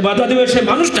মানতে যে বাধা দেবে, সে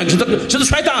মানুষ না, সে তো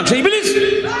শয়তান, সে ইবলিস।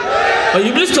 ওই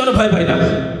ইবলিসকে আমরা ভয় পাই না।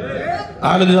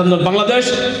 আহলে হাদিস আন্দোলন বাংলাদেশ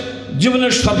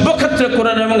জীবনের সর্বক্ষেত্রে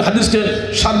কোরআন এবং হাদিসকে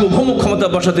সার্বভৌম ক্ষমতা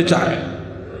বসাতে চায়।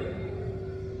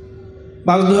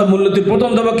 5 দফা মূল্যনীতির প্রথম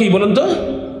দফা কি বলেন তো?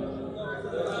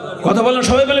 কথা বলেন,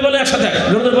 সবাই বলে একসাথে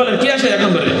জোরে বলেন, কি আসে 1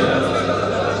 নম্বরে?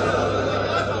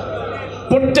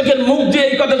 প্রত্যেকের মুখ দিয়ে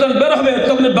এই কথা যখন বের হবে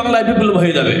তখন বাংলায় বিপ্লব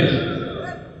হয়ে যাবে।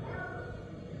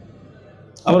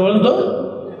 আবার বলেন তো,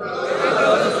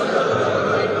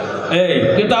 এই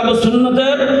কিতাব ও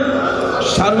সুন্নতের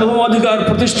সার্বভৌম অধিকার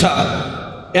প্রতিষ্ঠা,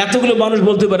 এতগুলো মানুষ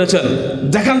বলতে পেরেছেন।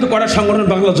 দেখান তো কটা সংগঠন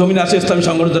বাংলা জমিনে আছে ইসলামী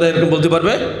সংগঠন যারা এরকম বলতে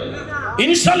পারবে?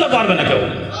 ইনশাল্লাহ পারবে না কেউ,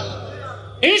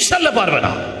 ইনশাল্লাহ পারবে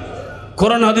না।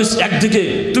 কোরআন হাদিস একদিকে,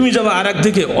 তুমি যাবে আর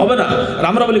একদিকে, হবে না। আর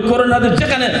আমরা বলি কোরআন হাদিস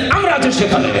যেখানে, আমরা আছি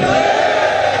সেখানে।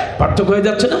 পার্থক্য হয়ে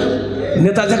যাচ্ছে না?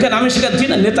 নেতা যেখানে আমি সেখানে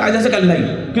না, নেতা আজ আছে কাল নাই,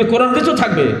 কিন্তু কোরআন হাদিস তো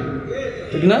থাকবে,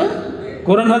 ঠিক না?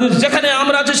 কোরআন হাদিস যেখানে,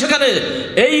 আমরা আছি সেখানে।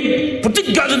 এই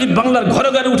প্রতিজ্ঞা যদি বাংলার ঘরে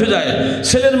ঘরে উঠে যায়,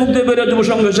 ছেলের মুখ দিয়ে বেরোয় যুব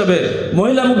সংঘ হিসাবে,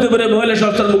 মহিলা মুখ দিয়ে বেরোয় মহিলা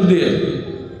সংস্থার মুখ দিয়ে,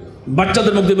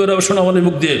 বাচ্চাদের মুখ দিয়ে বেরোবে সোনামণির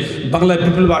মুখ দিয়ে, বাংলায়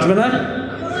বিপ্লব আসবে না?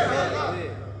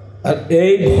 আর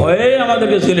এই ভয়ে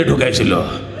আমাদেরকে জেলে ঢুকাইছিল।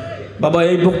 বাবা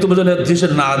এই বক্তব্য যেন দেশে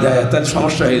না দেয় তাহলে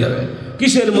সমস্যা হয়ে যাবে।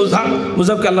 কিসের মুজাব?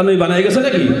 মুজাবকে আল্লাহ নবী বানিয়ে গেছে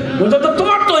নাকি? মুজাব তো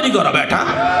তোমার তৈরি করা বেটা,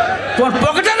 তোমার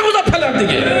পকেটের মুজাব ফেলার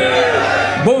দিকে।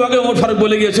 বউ আগে ওমর ফারুক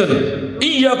বলে গিয়েছেন,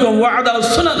 ইয়াকুম ওয়াদা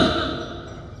সুন্নাত,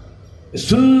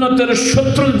 সুন্নতের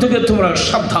শত্রু থেকে তোমরা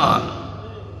সাবধান।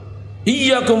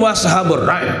 ইয়াকুম ওয়াসহাবুর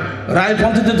রায়,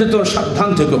 রায়পন্থীদের তোমরা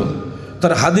সাবধান থেকো।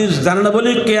 তার হাদিস জানে না বলে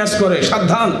কেয়াস করে,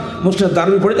 সাবধান। মুসলিমের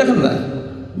দারমি পড়ে দেখেন না,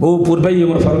 বহু পূর্বেই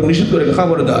ওমর ফারুক নিষেধ করে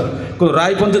খবরদার কোনো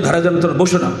রায়পন্থীর ধারা যেন তোমরা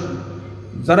বসো না।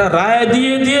 যারা রায়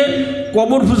দিয়ে দিয়ে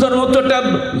কবর পূজার মতো একটা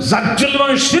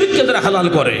জাজ্জল্যমান শিরককে যারা হালাল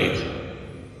করে,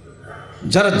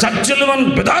 যারা জাজ্জল্যমান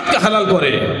বেদাতকে হালাল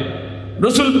করে।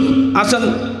 রসুল আসেন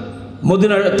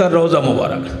মদিনার তার রওজা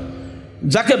মোবারক,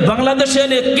 যাকে বাংলাদেশে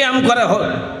এনে ক্যাম্প করা হয়,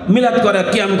 মিলাদ করে,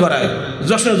 ক্যাম্প করায়,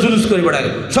 জশ্ন জুলুস করে বেড়ায়,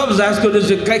 সব জাহাজ করে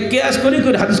কেয়াস করে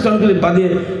করে হাদিস কালাম করে বাদিয়ে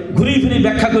ঘুরিয়ে ফিরে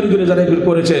ব্যাখ্যা করে করে যারা এগুলো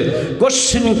করেছে,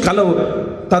 কশ্চিন কালো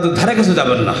তাদের ধারে কাছে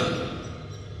যাবেন না।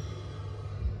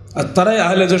 আর তারাই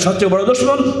আহলে যে সবচেয়ে বড়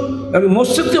দুশমন, এবং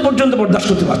মসজিদকে পর্যন্ত বরদাস্ত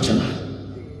করতে পারছে না।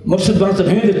 মসজিদ বানাতে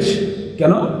ভেঙে দিচ্ছে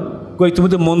কেন? কই তুমি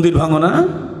তো মন্দির ভাঙো না,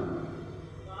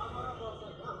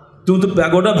 তুমি তো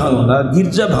প্যাগোডা ভাঙো না,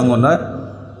 গির্জা ভাঙো না,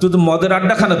 তুই তো মদের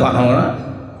আড্ডাখানে ভাঙো না,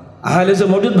 আহলে যে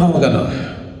মসজিদ ভাঙো কেন?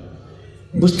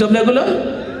 বুঝতে হবে এগুলো।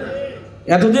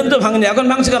 এতদিন তো ভাঙনি, এখন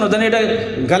ভাঙছে কেন জানি? এটা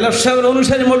গালেব সাহেবের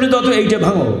অনুসারী মসজিদ, অত এইটা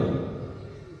ভাঙো,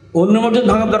 অন্য মসজিদ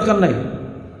ভাঙার দরকার নাই।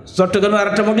 চট্টগ্রামে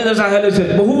আরেকটা মসজিদ আছে আহলেছে,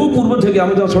 বহু পূর্ব থেকে,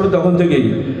 আমি যখন ছোটো তখন থেকেই,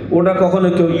 ওটা কখনো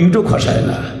কেউ ইটও খসায়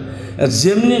না।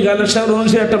 যেমনি গালেব সাহেবের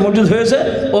অনুসারী একটা মসজিদ হয়েছে,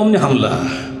 অমনি হামলা,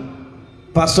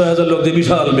 500,000 লোক দিয়ে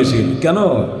বিশাল বেশি। কেন?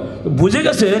 বুঝে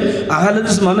গেছে আহলে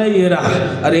হাদিস মানে এরা,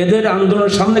 আর এদের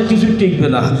আন্দোলনের সামনে কিছু টিকবে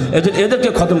না, এদেরকে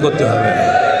খতম করতে হবে।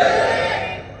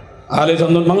 আহলে হাদিস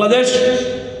আন্দোলন বাংলাদেশ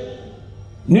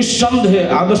নিঃসন্দেহে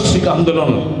আদর্শিক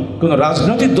আন্দোলন, কোনো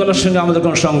রাজনৈতিক দলের সঙ্গে আমাদের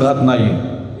কোনো সংঘাত নাই।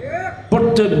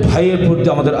 প্রত্যেক ভাইয়ের প্রতি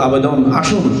আমাদের আবেদন,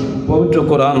 আসুন পবিত্র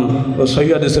কোরআন ও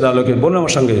সহিহ হাদিসের আলোকে, বলুন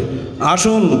আমার সঙ্গে,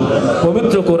 আসুন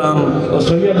পবিত্র কোরআন ও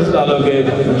সহিহ হাদিসের আলোকে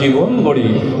জীবন গড়ি,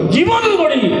 জীবন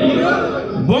গড়ি,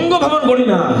 বঙ্গভবন গড়ি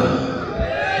না।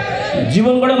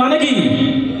 জীবন গড়ে মানে কি?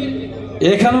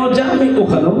 এখানেও যা আমি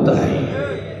ওখানেও তাই।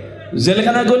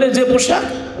 জেলখানায় গেলে যে পোশাক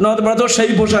নয়তো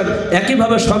সেই পোশাক,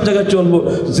 একইভাবে সব জায়গায় চলবো।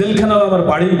 জেলখানাও আমার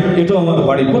বাড়ি, এটাও আমার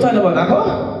বাড়ি, কোথায় নেবা রাখো?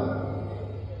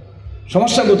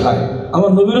 সমস্যা কোথায়?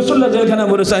 আমার নবী রাসূলুল্লাহ জেলখানায়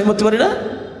মরেছে, আমি মরতে পারি না?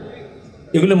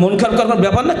 এগুলো মন খারাপ করার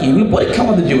ব্যাপার নাকি? এগুলো পরীক্ষা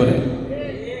আমাদের জীবনে।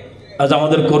 আজ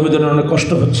আমাদের কর্মীদের অনেক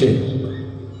কষ্ট হচ্ছে,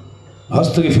 হজ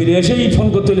থেকে ফিরে এসেই ফোন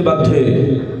করতে হলে বাধ্য হয়ে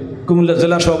কুমিল্লা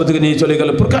জেলা সভাপতিকে নিয়ে চলে গেল,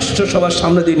 প্রকাশ্য সবার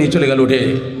সামনে দিয়ে নিয়ে চলে গেল উঠে।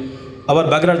 আবার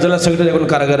বাগেরহাট জেলা সেক্রেটারি এখন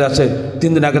কারাগারে আছে,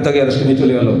 3 দিন আগে তাকে অ্যারেস্ট নিয়ে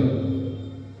চলে গেল।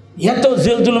 এত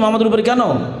জেল জুলুম আমাদের উপরে কেন?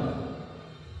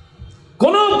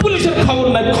 কোনো পুলিশের খবর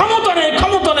নাই, ক্ষমতা নেই,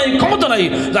 ক্ষমতা নেই, ক্ষমতা নাই।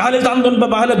 আহলে আন্দোলন বা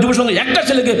আহলে যুব সংঘ একটা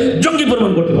ছেলেকে জঙ্গি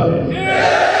প্রমাণ করতে পারবে,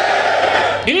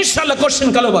 ইনশাআল্লাহ কোশ্চেন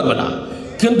কালো পারবে না।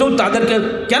 কিন্তু তাদেরকে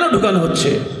কেন ঢুকানো হচ্ছে?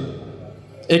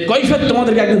 এই কৈফিয়ত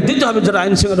তোমাদেরকে একদিন দিতে হবে। যারা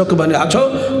আইন শৃঙ্খলা বাহিনী আছো,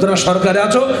 যারা সরকারে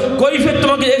আছো, কৈফিয়ত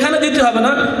তোমাকে এখানে দিতে হবে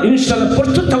না, ইনশাআল্লাহ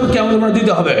প্রস্তুত থাকো, কেমন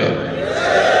দিতে হবে।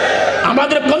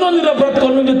 আমাদের কোনো নিরাপরাধ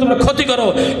কর্মী যদি তোমরা ক্ষতি করো,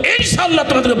 ইনশাআল্লাহ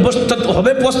তোমাদেরকে বসতে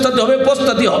হবে,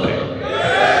 পস্তাতে হবে।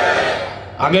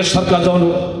 আগের সরকার যখন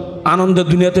আনন্দের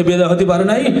দুনিয়াতে বেদা হতে পারে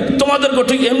নাই, তোমাদেরকে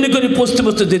ঠিক এমনি করে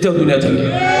পস্তে যেতে হবে দুনিয়া থেকে।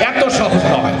 এত সহজ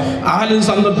নয়। আহলে হাদিস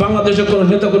আন্দোলন বাংলাদেশের কোনো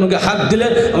নেতা কোনোকে হাত দিলে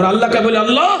আমরা আল্লাহকে বলি,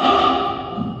 আল্লাহ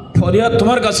ফরিয়াদ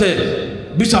তোমার কাছে,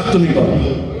 বিচার তুমি করো।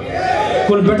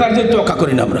 কোন বেটার যে তোকা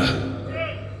করি না আমরা।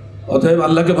 অতএব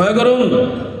আল্লাহকে ভয় করুন,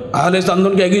 আহলে হাদিস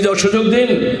আন্দোলনকে এগিয়ে যাওয়ার সুযোগ দিন।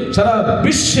 সারা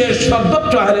বিশ্বের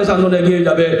সর্বত্র আহলে হাদিস আন্দোলন এগিয়ে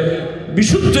যাবে,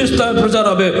 বিশুদ্ধ ইসলামের প্রচার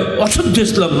হবে, অশুদ্ধ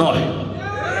ইসলাম নয়।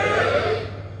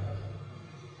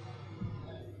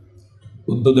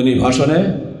 উদ্বোধনী ভাষণে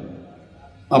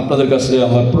আপনাদের কাছে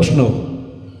আমার প্রশ্ন,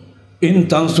 ইন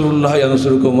তানসুরুল্লাহ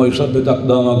ইয়ানসুরকুম ওয়া ইউসাব্বিত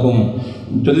আকদামাকুম,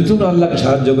 যদি তোমরা আল্লাহকে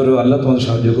সাহায্য করো আল্লাহ তোমাদের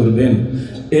সাহায্য করবেন।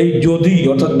 এই যদি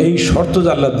অর্থাৎ এই শর্ত যে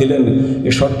আল্লাহ দিলেন,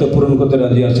 এই শর্ত পূরণ করতে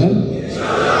রাজি আছেন?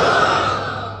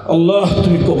 আল্লাহ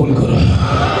তুমি কবুল করো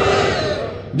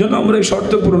যেন আমরা এই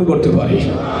শর্ত পূরণ করতে পারি।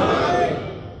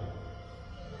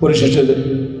 পরিশেষে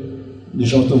যে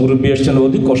সমস্ত মুরব্বী এসছেন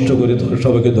অধিক কষ্ট করে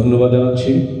সবাইকে ধন্যবাদ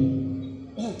জানাচ্ছি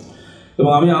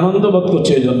এবং আমি আনন্দ বোধ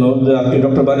করছি এই জন্য যে আপনি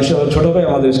ডক্টর বারিক সাহেব ছোট ভাই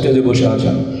আমাদের স্টেজে বসে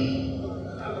আছেন।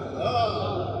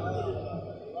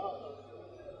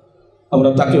 আমরা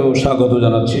তাকেও স্বাগত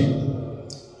জানাচ্ছি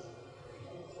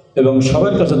এবং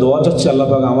সবার কাছে দোয়া চাচ্ছি আল্লাহ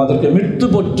পাক আমাদেরকে মৃত্যু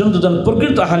পর্যন্ত যেন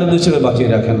প্রকৃত হালেদ হিসেবে বাঁচিয়ে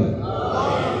রাখেন।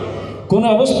 কোনো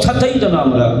অবস্থাতেই যেন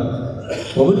আমরা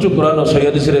পবিত্র কোরআন ও সহিহ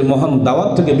হাদিসের মহান দাওয়াত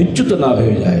থেকে বিচ্যুত না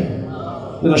হয়ে যায়,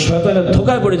 যেন শয়তানের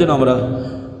ধোঁকায় পড়ে যেন আমরা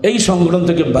এই সংগঠন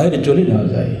থেকে বাইরে চলে না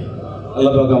যাই।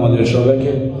 আল্লাহ পাক আমাদের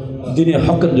সবাইকে দ্বীনে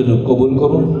হকের জন্য কবুল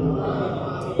করুন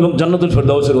এবং জান্নাতুল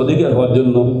ফেরদাউসের অধিকার হওয়ার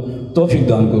জন্য তৌফিক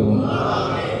দান করুন।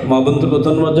 মা বোনদেরকে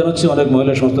ধন্যবাদ জানাচ্ছি, অনেক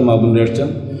মহিলা সমস্ত মা বোনরা এসছেন,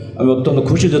 আমি অত্যন্ত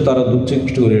খুশি যে তারা দূর থেকে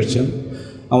কষ্ট করে এসছেন।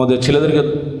 আমাদের ছেলেদেরকে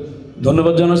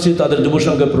ধন্যবাদ জানাচ্ছি, তাদের যুব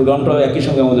সংঘের প্রোগ্রামটাও একই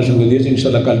সঙ্গে আমাদের সঙ্গে দিয়েছে,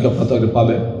 ইনশাআল্লাহ কালকে আপনারা তাকে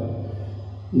পাবে।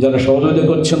 যারা সহযোগিতা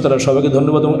করছেন তারা সবাইকে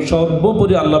ধন্যবাদ এবং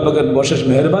সর্বোপরি আল্লাহ পাকের বিশেষ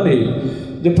মেহরবানি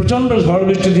যে প্রচণ্ড ঝড়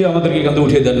বৃষ্টি দিয়ে আমাদেরকে এখান থেকে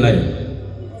উঠিয়ে দেন নাই।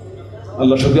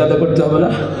 আল্লাহ শুকরিয়া আদায় করতে হবে না?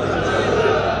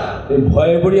 এই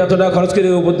ভয়ে পড়ি এত টাকা খরচ করে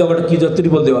উপর দিয়ে আবার কী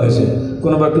ত্রিপল দেওয়া হয়েছে,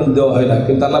 কোনোবার কিন্তু দেওয়া হয় না,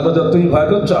 কিন্তু আল্লাহ পাক তুমি ভয়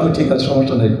করছো আমি ঠিক আছে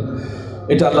সমস্যা নেই।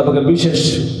 এটা আল্লাহ পাকের বিশেষ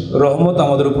রহমত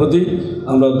আমাদের প্রতি।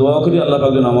 আমরা দোয়া করি আল্লাহ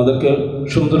পাক যেন আমাদেরকে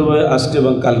সুন্দরভাবে আজকে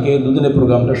এবং কালকে দুদিনের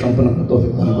প্রোগ্রামটা সম্পন্ন করতে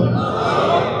তৌফিক দান করেন।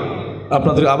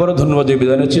 আপনাদেরকে আবারও ধন্যবাদ দিয়ে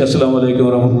বিদায় নিচ্ছি। আসসালামু আলাইকুম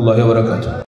ওয়া রাহমাতুল্লাহি ওয়া বারাকাতুহু।